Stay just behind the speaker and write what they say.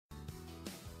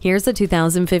Here's a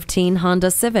 2015 Honda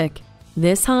Civic.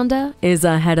 This Honda is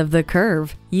ahead of the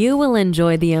curve. You will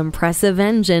enjoy the impressive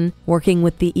engine working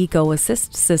with the Eco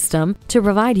Assist system to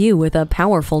provide you with a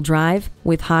powerful drive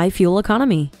with high fuel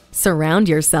economy. Surround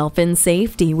yourself in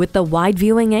safety with the wide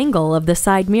viewing angle of the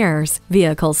side mirrors,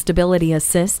 vehicle stability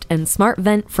assist, and smart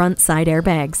vent front side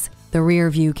airbags. The rear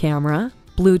view camera,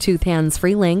 Bluetooth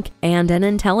hands-free link, and an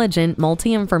intelligent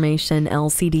multi-information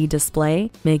LCD display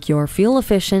make your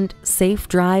fuel-efficient, safe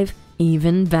drive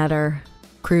even better.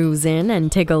 Cruise in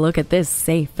and take a look at this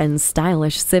safe and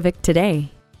stylish Civic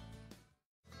today.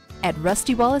 At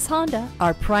Rusty Wallis Honda,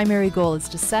 our primary goal is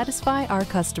to satisfy our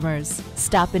customers.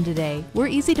 Stop in today. We're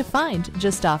easy to find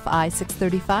just off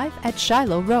I-635 at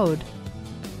Shiloh Road.